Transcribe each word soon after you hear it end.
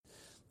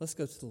Let's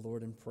go to the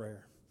Lord in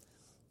prayer.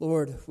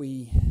 Lord,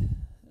 we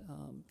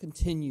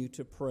continue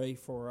to pray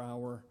for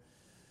our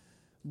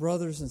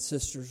brothers and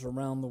sisters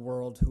around the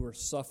world who are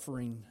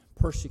suffering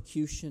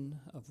persecution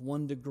of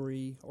one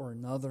degree or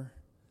another.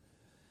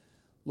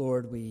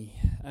 Lord, we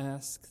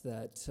ask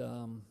that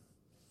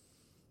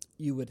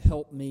you would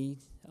help me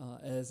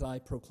as I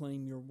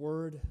proclaim your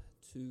word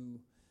to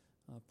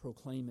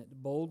proclaim it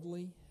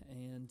boldly,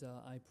 and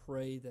I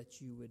pray that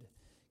you would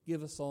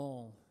give us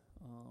all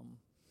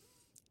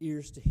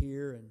ears to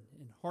hear and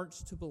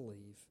hearts to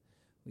believe.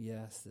 We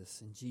ask this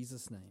in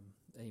Jesus' name.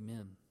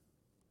 Amen.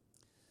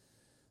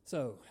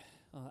 So,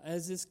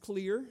 as is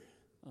clear,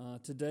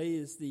 today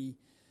is the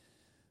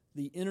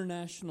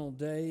International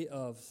Day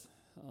of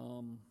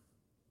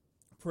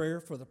Prayer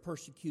for the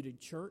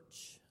Persecuted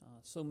Church.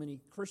 So many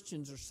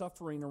Christians are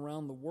suffering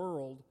around the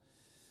world.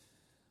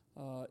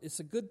 It's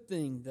a good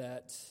thing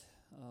that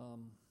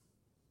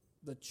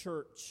the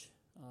church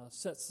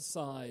sets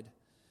aside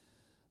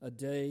a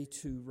day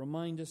to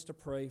remind us to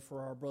pray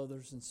for our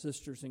brothers and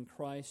sisters in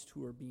Christ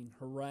who are being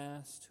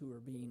harassed, who are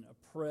being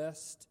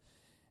oppressed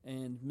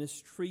and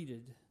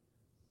mistreated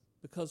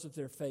because of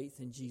their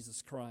faith in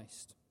Jesus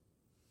Christ.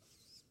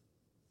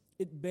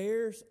 It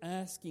bears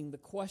asking the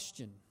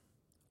question,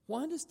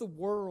 why does the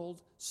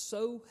world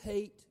so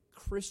hate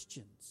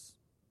Christians?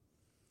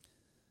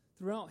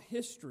 Throughout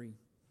history,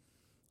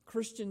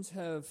 Christians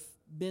have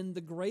been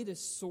the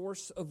greatest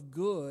source of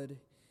good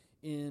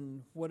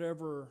in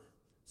whatever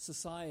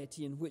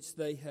society in which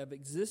they have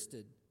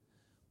existed.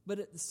 But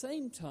at the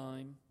same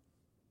time,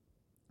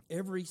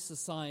 every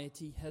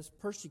society has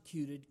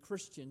persecuted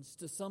Christians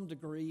to some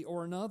degree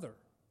or another.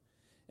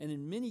 And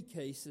in many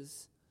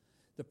cases,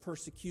 the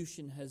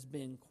persecution has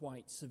been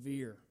quite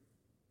severe.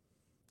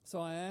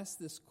 So I ask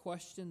this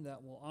question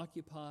that will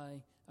occupy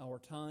our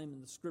time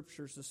in the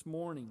Scriptures this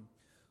morning.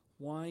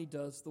 Why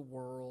does the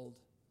world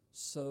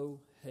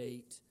so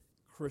hate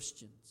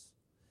Christians?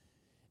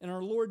 And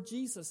our Lord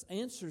Jesus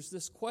answers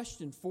this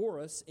question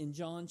for us in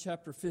John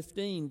chapter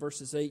 15,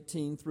 verses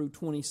 18 through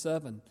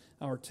 27,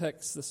 our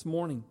text this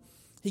morning.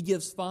 He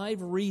gives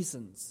 5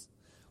 reasons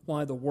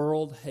why the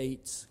world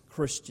hates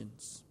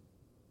Christians.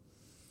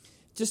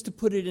 Just to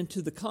put it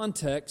into the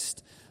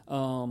context,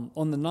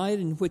 on the night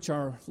in which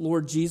our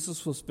Lord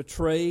Jesus was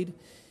betrayed,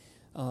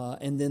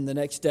 and then the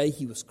next day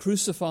he was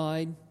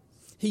crucified,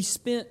 he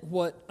spent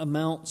what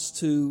amounts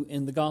to,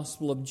 in the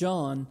Gospel of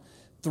John,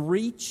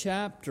 3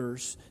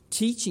 chapters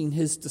teaching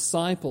his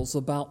disciples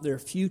about their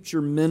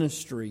future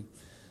ministry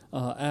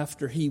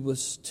after he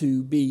was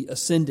to be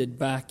ascended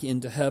back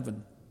into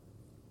heaven.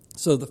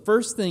 So the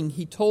first thing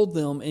he told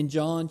them in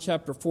John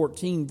chapter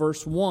 14,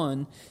 verse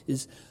 1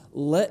 is,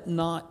 "Let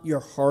not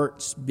your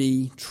hearts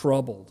be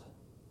troubled."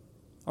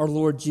 Our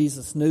Lord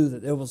Jesus knew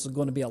that there was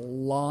going to be a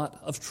lot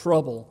of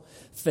trouble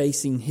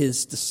facing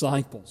his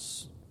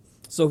disciples.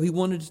 So he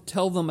wanted to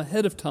tell them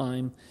ahead of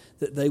time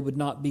that they would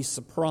not be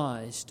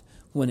surprised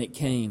when it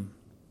came.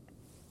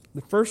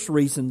 The first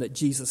reason that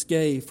Jesus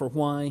gave for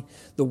why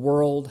the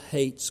world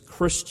hates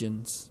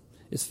Christians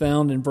is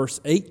found in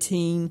verse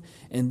 18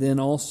 and then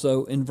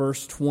also in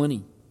verse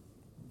 20.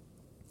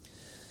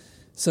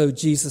 So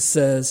Jesus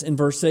says in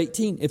verse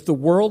 18, "If the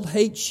world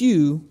hates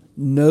you,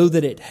 know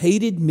that it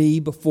hated me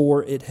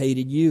before it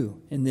hated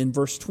you." And then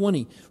verse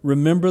 20,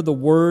 "Remember the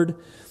word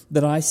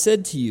that I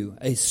said to you,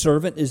 a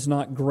servant is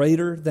not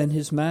greater than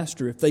his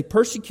master. If they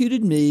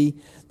persecuted me,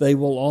 they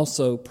will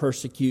also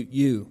persecute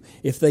you.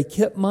 If they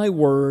kept my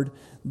word,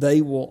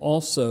 they will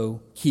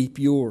also keep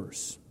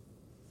yours."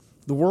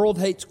 The world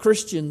hates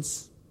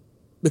Christians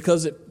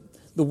because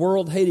the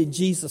world hated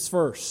Jesus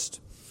first.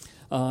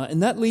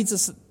 And that leads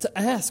us to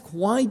ask,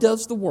 why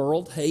does the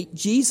world hate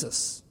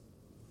Jesus?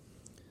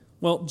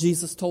 Well,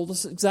 Jesus told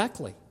us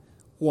exactly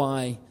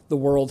why the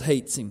world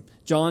hates him.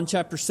 John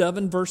chapter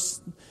 7,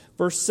 verse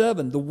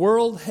 7, "The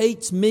world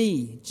hates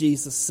me,"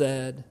 Jesus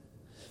said,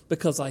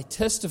 "because I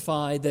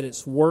testify that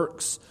its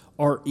works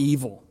are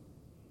evil."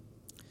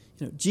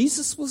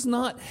 Jesus was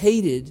not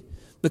hated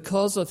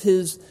because of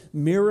his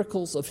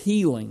miracles of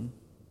healing.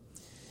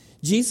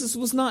 Jesus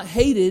was not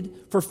hated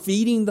for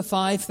feeding the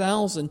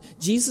 5,000.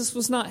 Jesus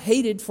was not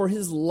hated for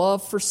his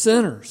love for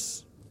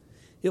sinners.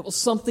 It was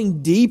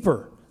something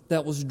deeper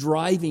that was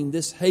driving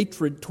this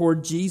hatred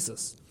toward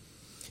Jesus.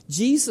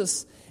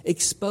 Jesus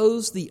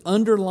exposed the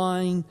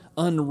underlying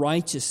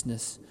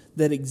unrighteousness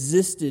that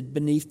existed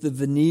beneath the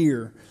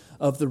veneer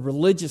of the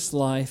religious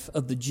life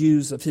of the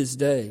Jews of his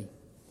day.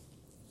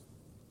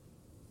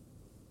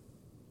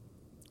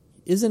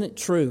 Isn't it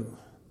true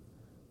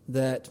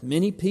that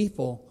many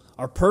people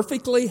are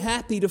perfectly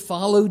happy to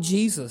follow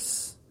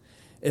Jesus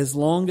as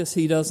long as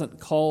he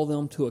doesn't call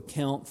them to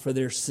account for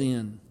their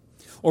sin,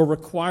 or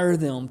require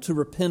them to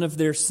repent of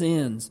their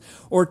sins,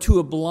 or to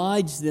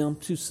oblige them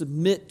to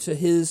submit to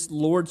his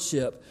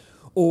lordship,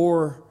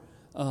 or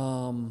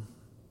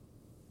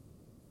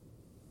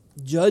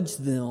judge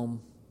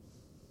them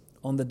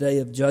on the day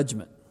of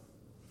judgment?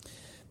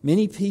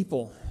 Many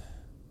people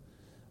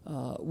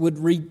would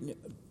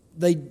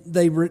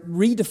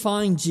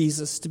redefine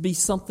Jesus to be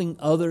something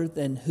other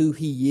than who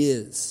he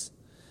is.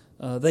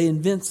 They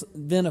invent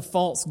a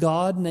false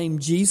god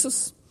named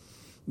Jesus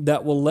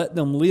that will let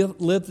them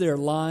live their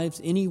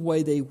lives any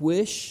way they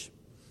wish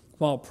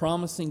while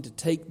promising to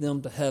take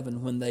them to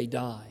heaven when they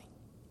die.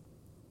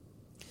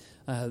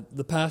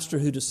 The pastor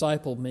who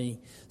discipled me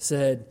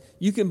said,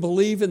 you can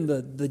believe in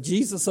the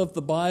Jesus of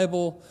the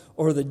Bible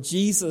or the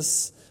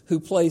Jesus who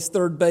plays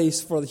third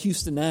base for the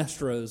Houston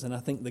Astros, and I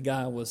think the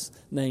guy was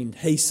named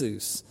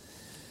Jesus.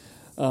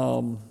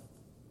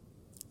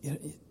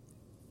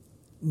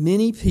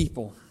 Many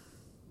people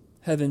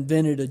have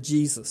invented a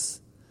Jesus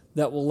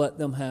that will let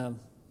them have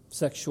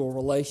sexual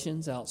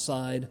relations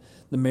outside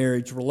the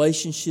marriage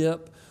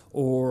relationship,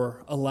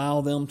 or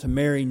allow them to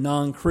marry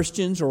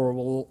non-Christians, or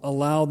will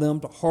allow them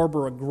to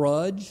harbor a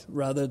grudge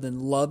rather than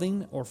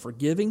loving or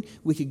forgiving.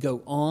 We could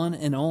go on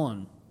and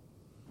on.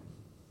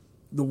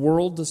 The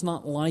world does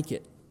not like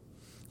it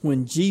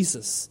when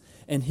Jesus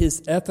and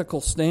his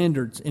ethical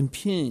standards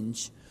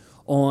impinge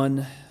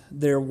on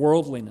their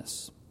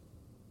worldliness.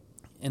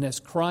 And as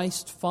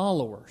Christ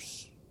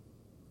followers,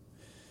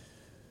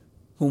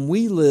 when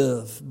we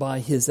live by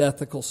his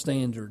ethical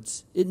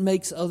standards, it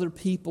makes other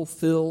people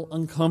feel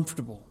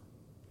uncomfortable.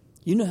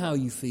 You know how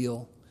you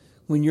feel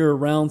when you're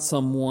around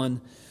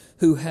someone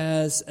who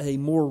has a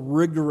more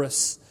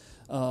rigorous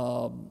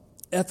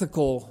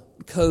ethical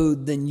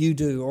code than you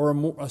do,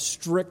 or a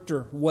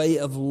stricter way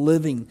of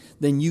living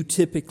than you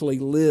typically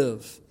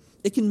live.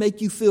 It can make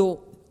you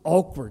feel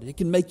awkward. It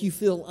can make you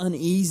feel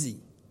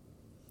uneasy.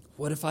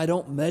 What if I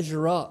don't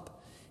measure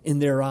up in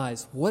their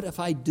eyes? What if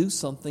I do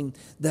something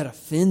that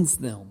offends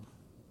them?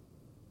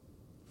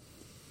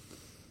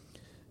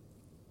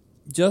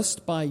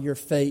 Just by your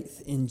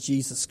faith in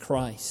Jesus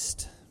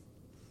Christ,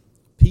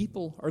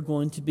 people are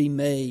going to be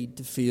made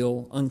to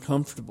feel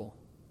uncomfortable.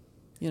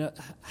 You know,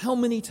 how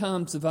many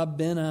times have I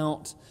been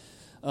out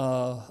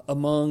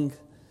among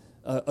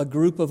a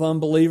group of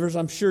unbelievers?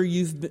 I'm sure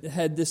you've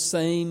had this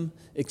same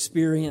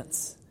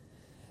experience.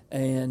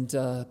 And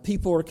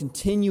people are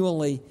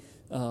continually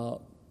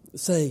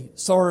say,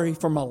 sorry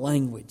for my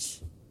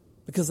language,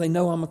 because they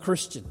know I'm a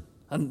Christian.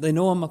 They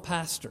know I'm a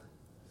pastor.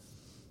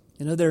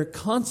 You know, their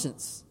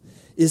conscience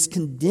is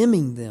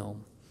condemning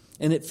them,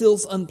 and it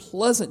feels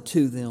unpleasant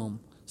to them.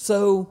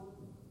 So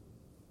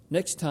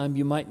next time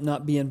you might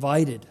not be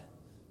invited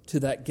to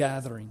that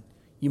gathering.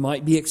 You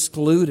might be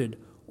excluded,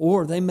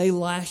 or they may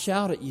lash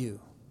out at you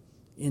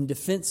in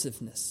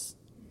defensiveness.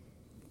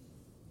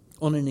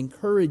 On an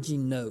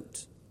encouraging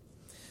note,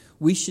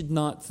 we should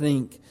not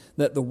think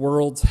that the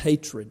world's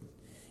hatred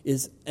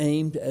is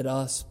aimed at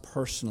us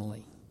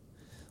personally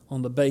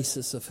on the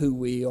basis of who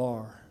we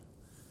are.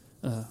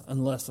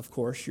 Unless, of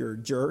course, you're a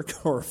jerk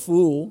or a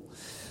fool.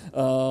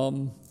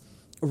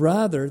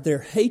 Rather, their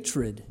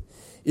hatred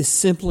is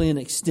simply an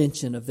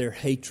extension of their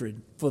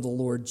hatred for the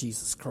Lord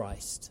Jesus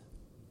Christ.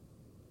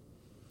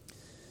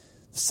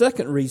 The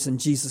second reason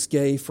Jesus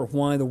gave for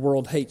why the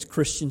world hates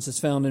Christians is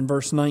found in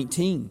verse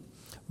 19.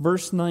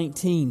 Verse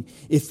 19,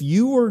 if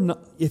you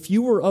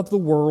were of the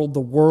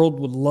world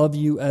would love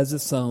you as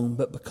its own.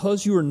 But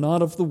because you are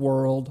not of the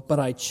world, but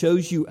I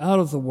chose you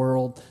out of the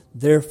world,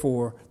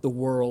 therefore the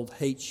world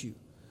hates you.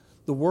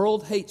 The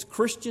world hates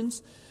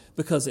Christians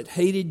because it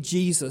hated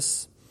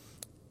Jesus,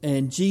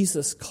 and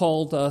Jesus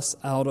called us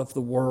out of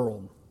the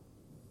world.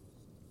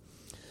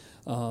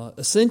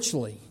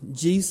 Essentially,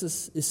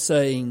 Jesus is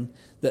saying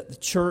that the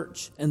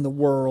church and the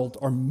world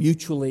are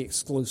mutually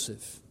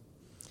exclusive.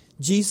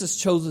 Jesus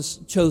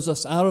chose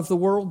us out of the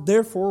world.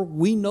 Therefore,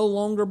 we no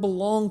longer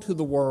belong to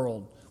the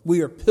world.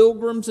 We are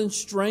pilgrims and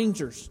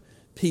strangers,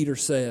 Peter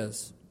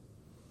says.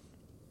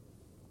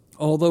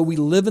 Although we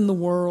live in the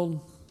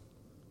world,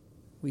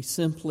 we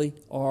simply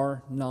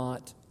are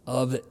not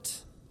of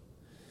it.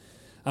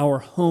 Our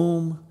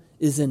home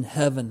is in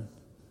heaven.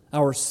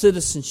 Our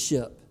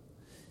citizenship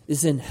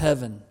is in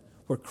heaven,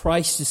 where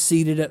Christ is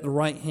seated at the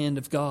right hand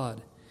of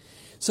God.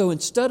 So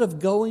instead of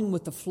going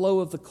with the flow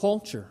of the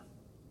culture,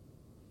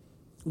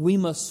 we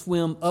must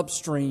swim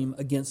upstream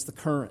against the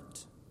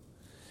current.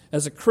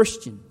 As a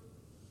Christian,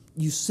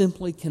 you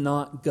simply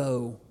cannot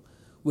go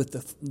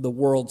with the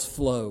world's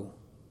flow.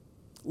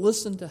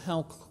 Listen to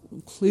how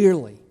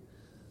clearly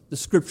the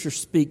Scriptures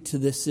speak to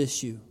this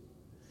issue.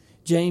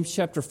 James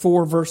chapter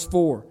 4, verse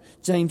 4.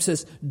 James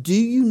says, do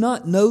you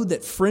not know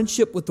that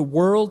friendship with the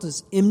world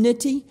is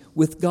enmity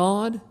with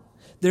God?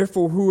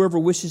 Therefore, whoever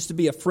wishes to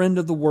be a friend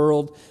of the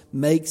world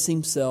makes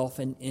himself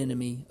an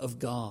enemy of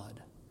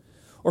God.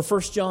 Or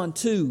 1 John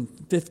 2,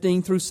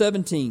 15 through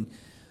 17.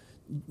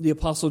 The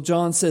Apostle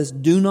John says,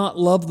 do not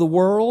love the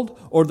world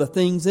or the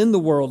things in the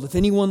world. If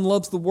anyone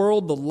loves the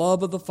world, the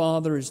love of the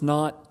Father is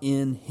not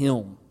in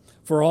him.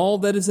 For all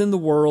that is in the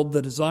world,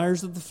 the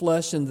desires of the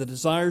flesh and the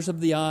desires of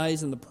the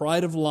eyes and the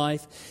pride of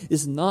life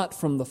is not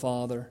from the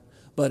Father,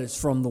 but is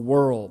from the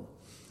world.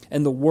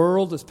 And the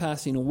world is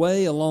passing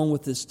away along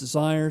with its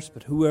desires,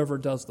 but whoever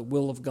does the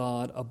will of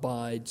God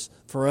abides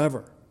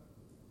forever.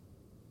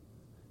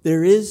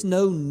 There is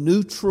no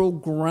neutral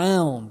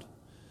ground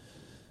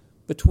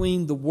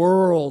between the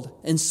world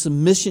and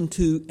submission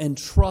to and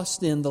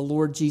trust in the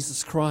Lord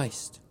Jesus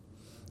Christ.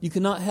 You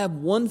cannot have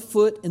one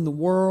foot in the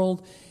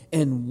world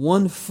and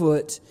one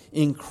foot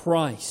in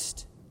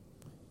Christ.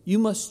 You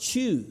must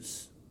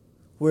choose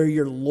where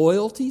your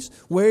loyalties,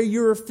 where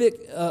your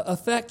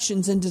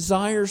affections and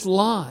desires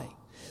lie.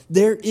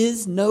 There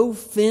is no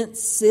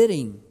fence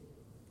sitting.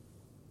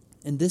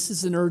 And this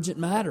is an urgent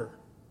matter.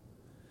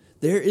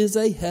 There is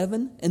a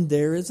heaven and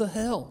there is a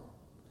hell.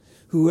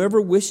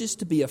 Whoever wishes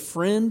to be a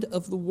friend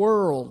of the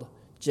world,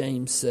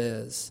 James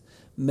says,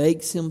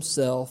 makes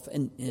himself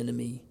an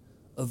enemy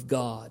of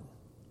God.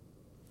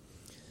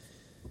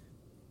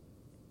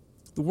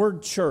 The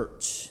word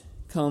church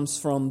comes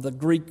from the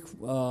Greek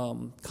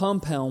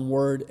compound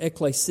word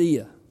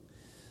ekklesia.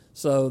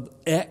 So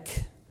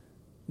ek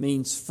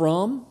means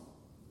from,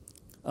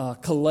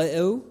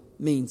 kaleo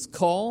means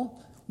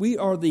call. We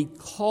are the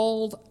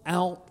called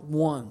out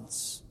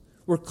ones.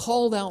 We're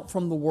called out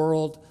from the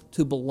world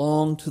to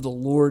belong to the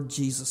Lord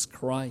Jesus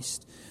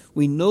Christ.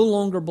 We no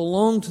longer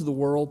belong to the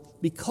world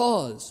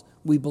because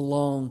we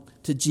belong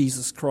to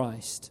Jesus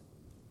Christ.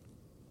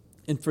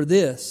 And for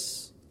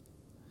this,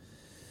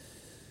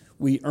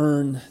 we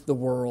earn the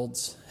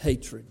world's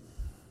hatred.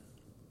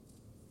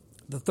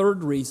 The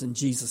third reason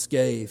Jesus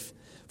gave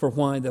for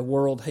why the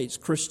world hates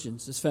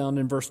Christians is found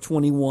in verse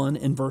 21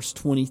 and verse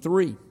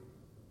 23.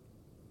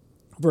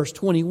 Verse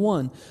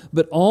 21,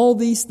 but all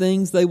these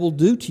things they will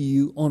do to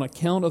you on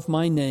account of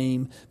my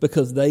name,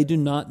 because they do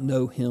not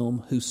know him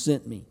who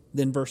sent me.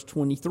 Then verse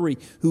 23,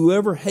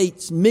 whoever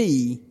hates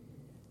me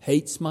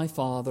hates my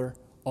Father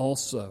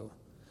also.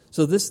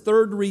 So this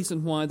third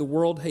reason why the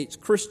world hates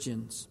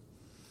Christians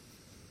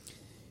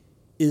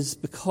is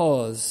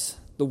because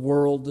the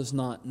world does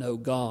not know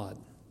God.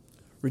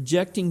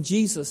 Rejecting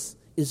Jesus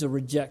is a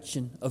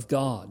rejection of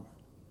God.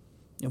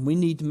 And we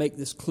need to make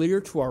this clear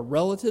to our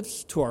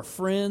relatives, to our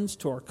friends,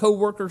 to our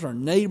co-workers, our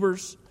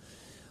neighbors.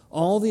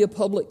 All the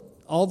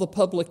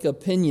public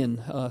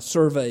opinion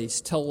surveys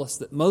tell us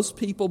that most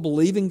people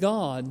believe in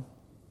God,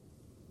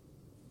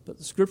 but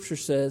the Scripture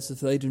says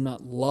if they do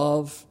not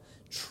love,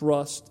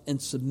 trust,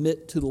 and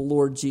submit to the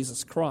Lord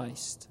Jesus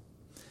Christ,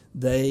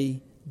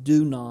 they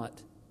do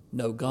not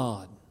know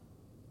God.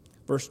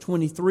 Verse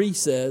 23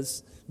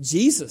 says,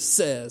 Jesus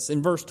says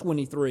in verse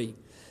 23,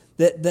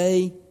 that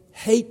they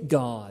hate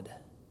God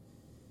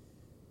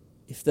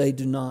if they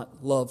do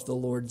not love the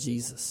Lord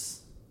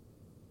Jesus.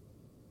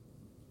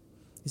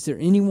 Is there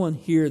anyone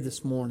here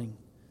this morning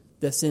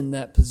that's in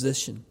that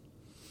position?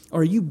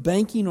 Are you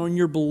banking on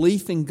your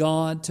belief in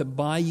God to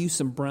buy you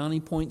some brownie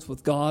points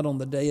with God on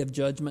the day of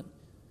judgment?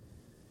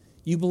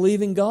 You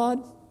believe in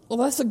God? Well,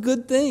 that's a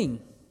good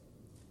thing.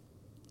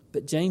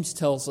 But James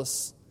tells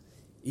us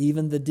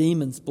even the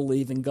demons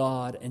believe in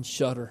God and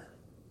shudder.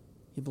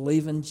 You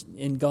believe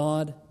in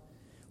God?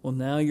 Well,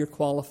 now you're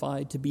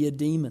qualified to be a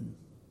demon.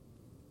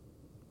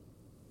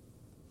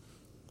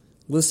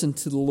 Listen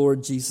to the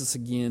Lord Jesus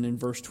again in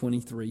verse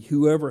 23.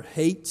 Whoever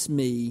hates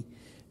me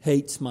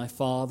hates my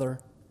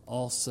Father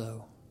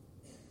also.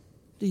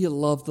 Do you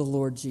love the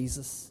Lord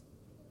Jesus?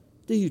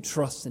 Do you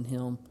trust in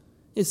him?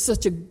 He's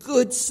such a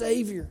good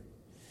Savior.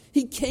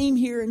 He came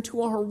here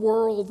into our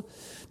world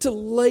to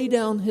lay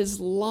down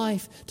his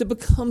life, to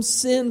become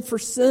sin for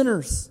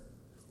sinners.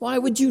 Why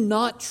would you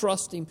not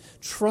trust him?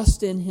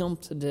 Trust in him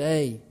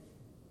today.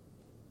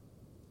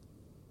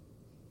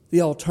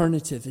 The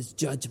alternative is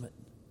judgment.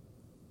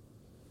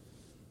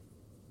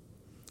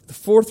 The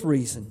fourth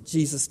reason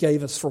Jesus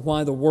gave us for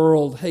why the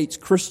world hates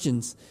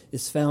Christians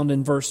is found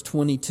in verse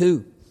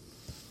 22.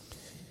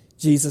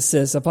 Jesus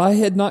says, if I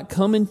had not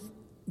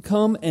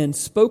come and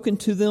spoken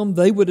to them,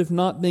 they would have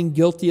not been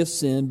guilty of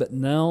sin, but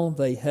now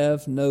they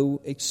have no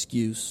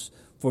excuse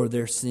for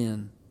their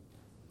sin.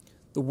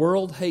 The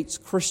world hates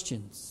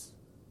Christians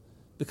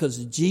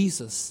because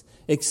Jesus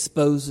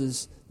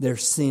exposes their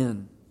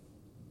sin.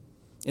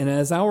 And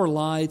as our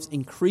lives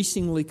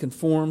increasingly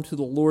conform to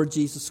the Lord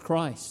Jesus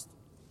Christ,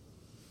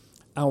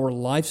 our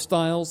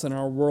lifestyles and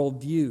our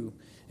worldview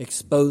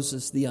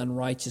exposes the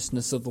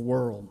unrighteousness of the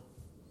world.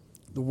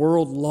 The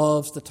world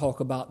loves to talk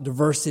about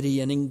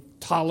diversity and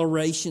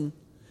intoleration,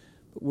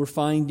 but we're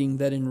finding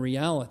that in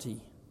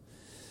reality,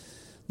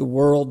 the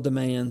world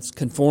demands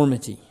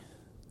conformity.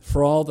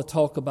 For all the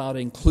talk about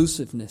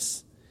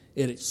inclusiveness,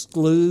 it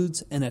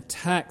excludes and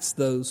attacks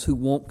those who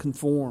won't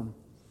conform.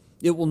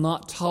 It will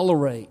not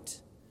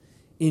tolerate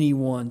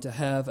anyone to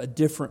have a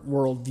different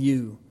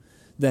worldview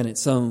than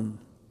its own.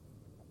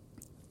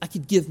 I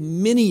could give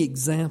many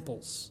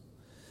examples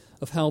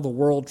of how the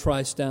world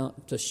tries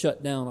to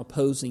shut down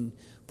opposing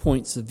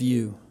points of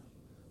view.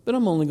 But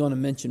I'm only going to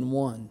mention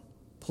one: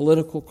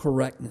 political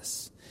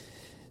correctness.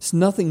 It's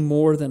nothing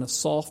more than a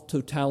soft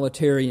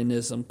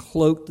totalitarianism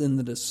cloaked in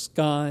the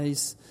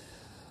disguise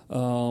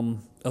of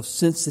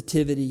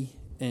sensitivity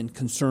and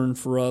concern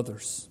for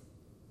others.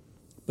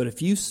 But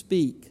if you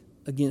speak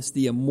against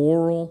the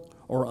immoral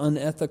or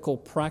unethical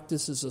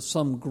practices of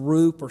some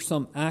group or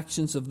some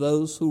actions of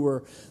those who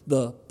are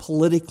the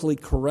politically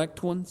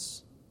correct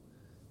ones,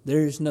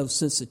 there is no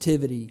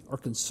sensitivity or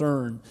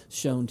concern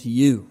shown to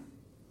you.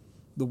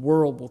 the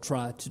world will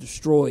try to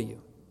destroy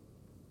you.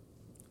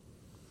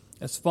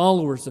 As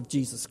followers of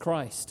Jesus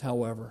Christ,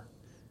 however,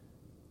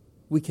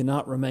 we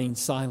cannot remain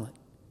silent.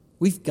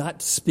 We've got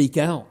to speak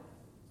out.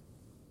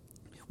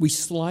 We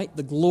slight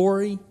the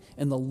glory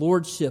and the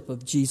lordship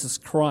of Jesus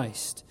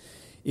Christ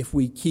if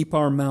we keep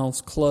our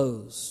mouths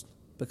closed,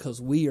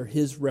 because we are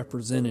His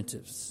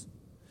representatives.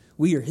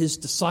 We are His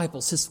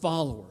disciples, His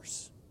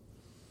followers.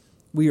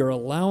 We are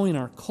allowing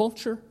our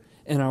culture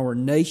and our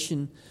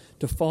nation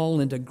to fall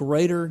into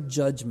greater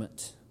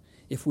judgment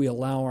if we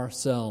allow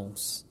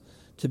ourselves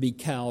to be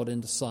cowed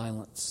into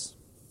silence.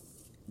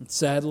 And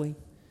sadly,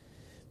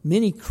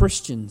 many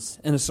Christians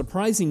and a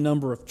surprising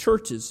number of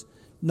churches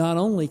not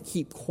only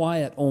keep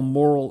quiet on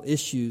moral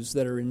issues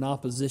that are in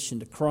opposition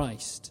to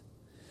Christ,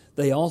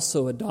 they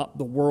also adopt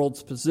the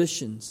world's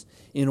positions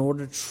in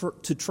order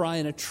to try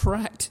and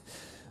attract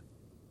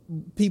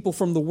people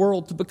from the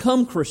world to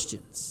become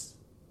Christians.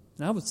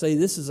 And I would say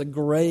this is a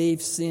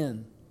grave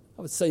sin.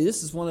 I would say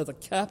this is one of the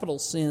capital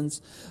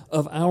sins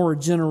of our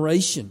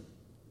generation.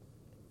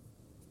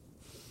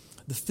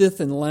 The fifth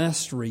and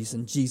last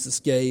reason Jesus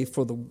gave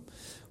for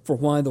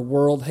why the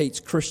world hates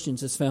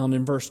Christians is found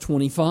in verse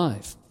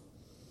 25.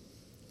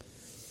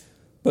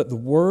 But the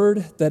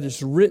word that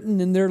is written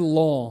in their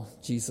law,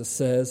 Jesus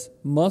says,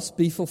 must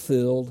be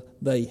fulfilled.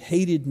 They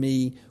hated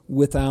me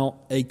without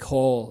a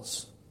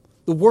cause.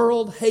 The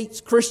world hates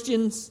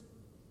Christians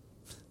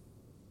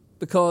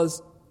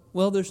because,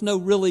 well, there's no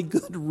really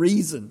good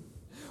reason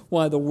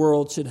why the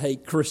world should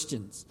hate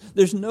Christians.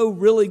 There's no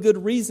really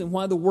good reason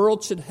why the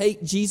world should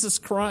hate Jesus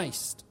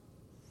Christ.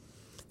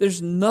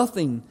 There's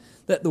nothing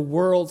that the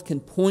world can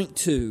point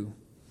to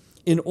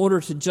in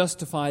order to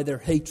justify their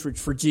hatred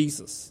for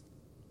Jesus.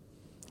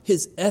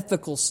 His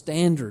ethical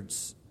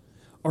standards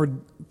are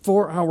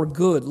for our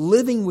good.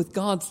 Living with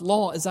God's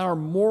law as our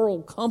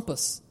moral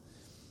compass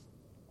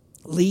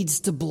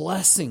leads to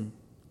blessing.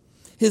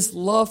 His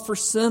love for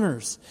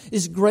sinners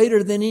is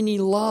greater than any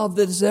love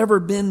that has ever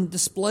been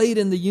displayed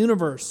in the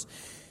universe.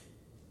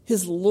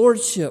 His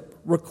lordship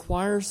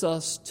requires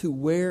us to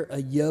wear a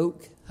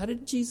yoke. How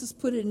did Jesus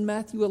put it in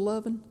Matthew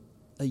 11?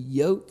 A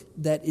yoke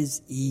that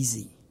is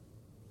easy.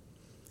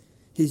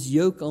 His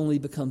yoke only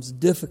becomes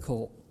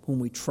difficult when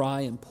we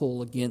try and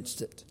pull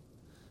against it.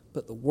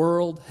 But the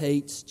world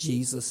hates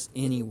Jesus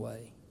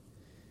anyway.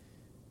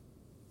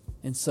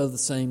 And so the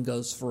same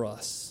goes for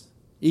us.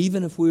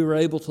 Even if we were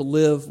able to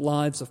live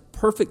lives of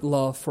perfect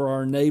love for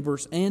our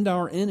neighbors and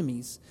our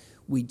enemies,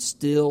 we'd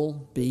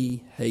still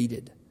be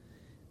hated.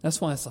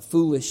 That's why it's a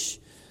foolish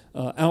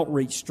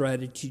outreach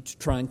strategy to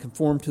try and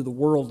conform to the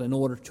world in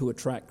order to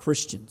attract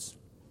Christians.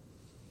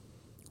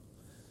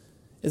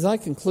 As I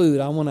conclude,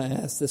 I want to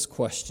ask this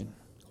question.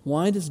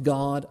 Why does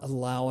God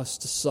allow us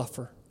to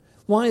suffer?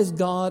 Why is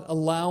God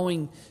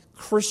allowing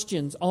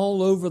Christians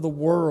all over the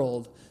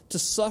world to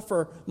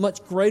suffer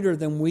much greater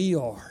than we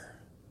are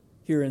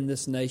here in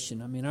this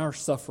nation? I mean, our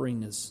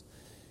suffering is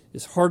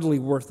hardly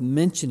worth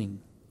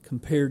mentioning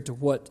compared to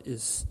what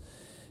is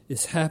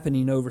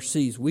happening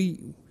overseas.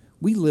 We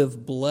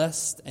live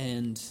blessed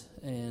and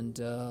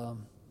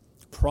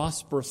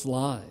prosperous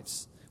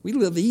lives. We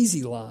live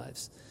easy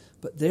lives.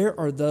 But there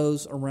are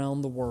those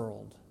around the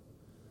world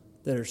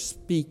that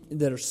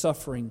are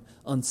suffering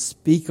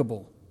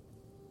unspeakable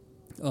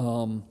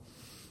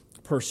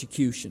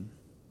persecution.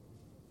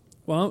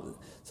 Well,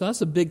 so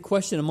that's a big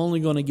question. I'm only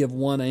going to give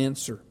one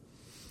answer.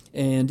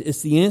 And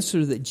it's the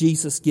answer that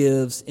Jesus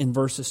gives in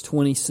verses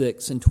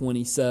 26 and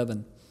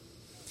 27.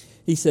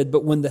 He said,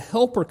 "But when the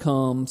Helper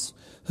comes,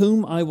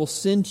 whom I will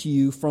send to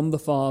you from the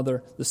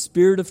Father, the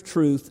Spirit of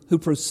truth, who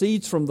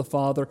proceeds from the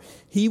Father,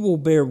 He will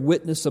bear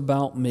witness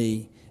about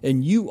me.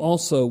 And you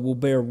also will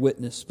bear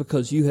witness,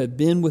 because you have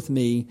been with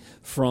me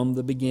from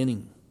the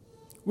beginning."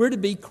 We're to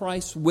be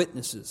Christ's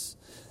witnesses.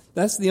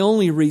 That's the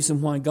only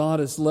reason why God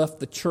has left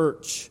the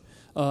church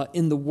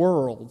in the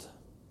world.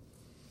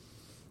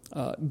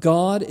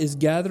 God is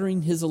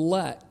gathering His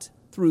elect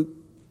through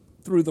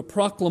the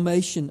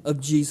proclamation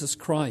of Jesus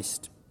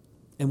Christ.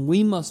 And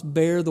we must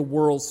bear the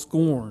world's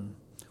scorn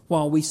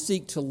while we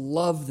seek to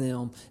love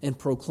them and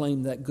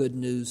proclaim that good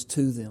news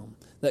to them.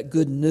 That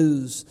good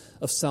news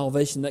of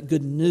salvation, that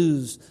good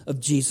news of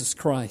Jesus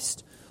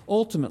Christ.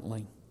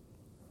 Ultimately,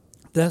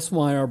 that's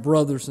why our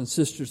brothers and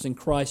sisters in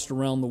Christ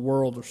around the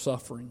world are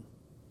suffering.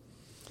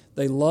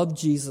 They love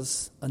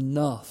Jesus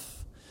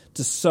enough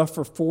to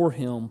suffer for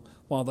Him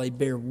while they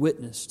bear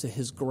witness to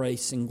His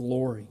grace and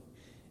glory.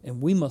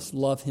 And we must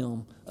love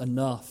Him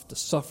enough to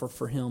suffer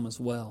for Him as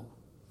well.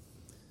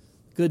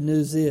 Good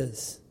news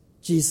is,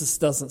 Jesus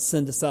doesn't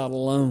send us out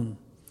alone.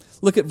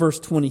 Look at verse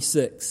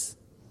 26.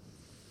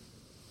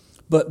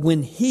 "But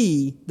when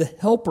He, the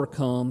Helper,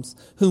 comes,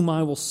 whom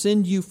I will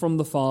send you from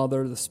the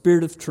Father, the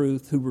Spirit of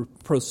truth, who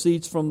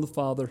proceeds from the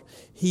Father,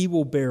 He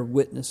will bear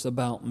witness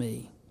about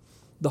me."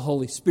 The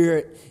Holy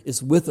Spirit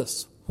is with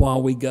us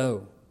while we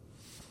go.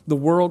 The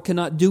world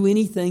cannot do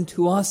anything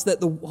to us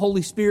that the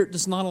Holy Spirit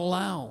does not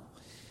allow.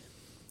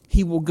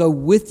 He will go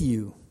with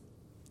you,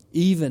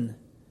 even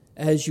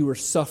as you are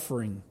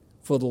suffering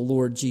for the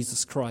Lord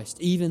Jesus Christ,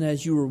 even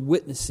as you are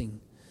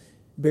witnessing,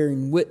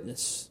 bearing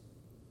witness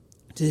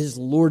to His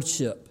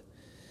lordship.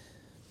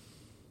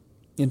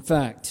 In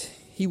fact,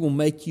 He will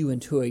make you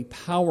into a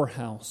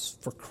powerhouse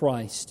for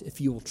Christ if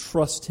you will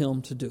trust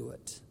Him to do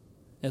it,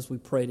 as we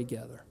pray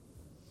together.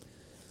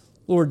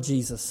 Lord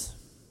Jesus,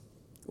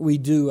 we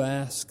do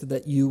ask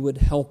that you would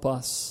help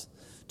us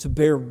to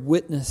bear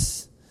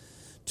witness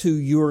to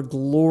your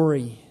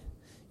glory,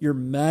 your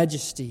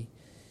majesty,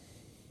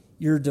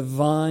 your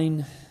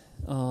divine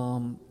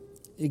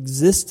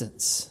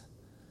existence.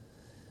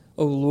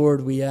 Oh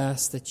Lord, we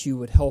ask that you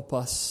would help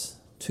us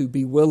to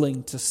be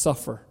willing to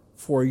suffer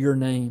for your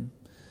name.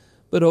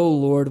 But oh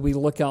Lord, we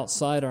look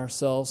outside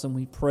ourselves and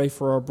we pray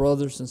for our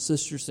brothers and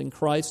sisters in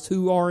Christ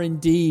who are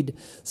indeed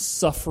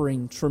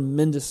suffering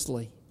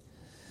tremendously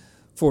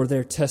for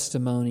their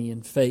testimony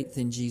and faith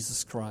in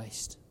Jesus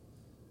Christ.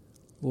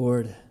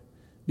 Lord,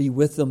 be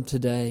with them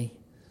today.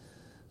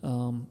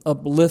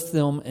 Uplift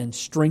them and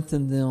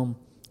strengthen them.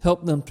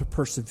 Help them to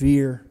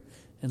persevere.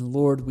 And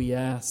Lord, we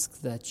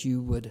ask that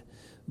you would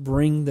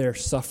bring their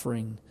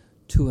suffering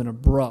to an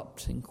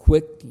abrupt and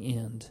quick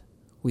end.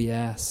 We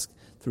ask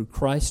through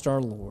Christ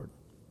our Lord.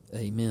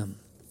 Amen.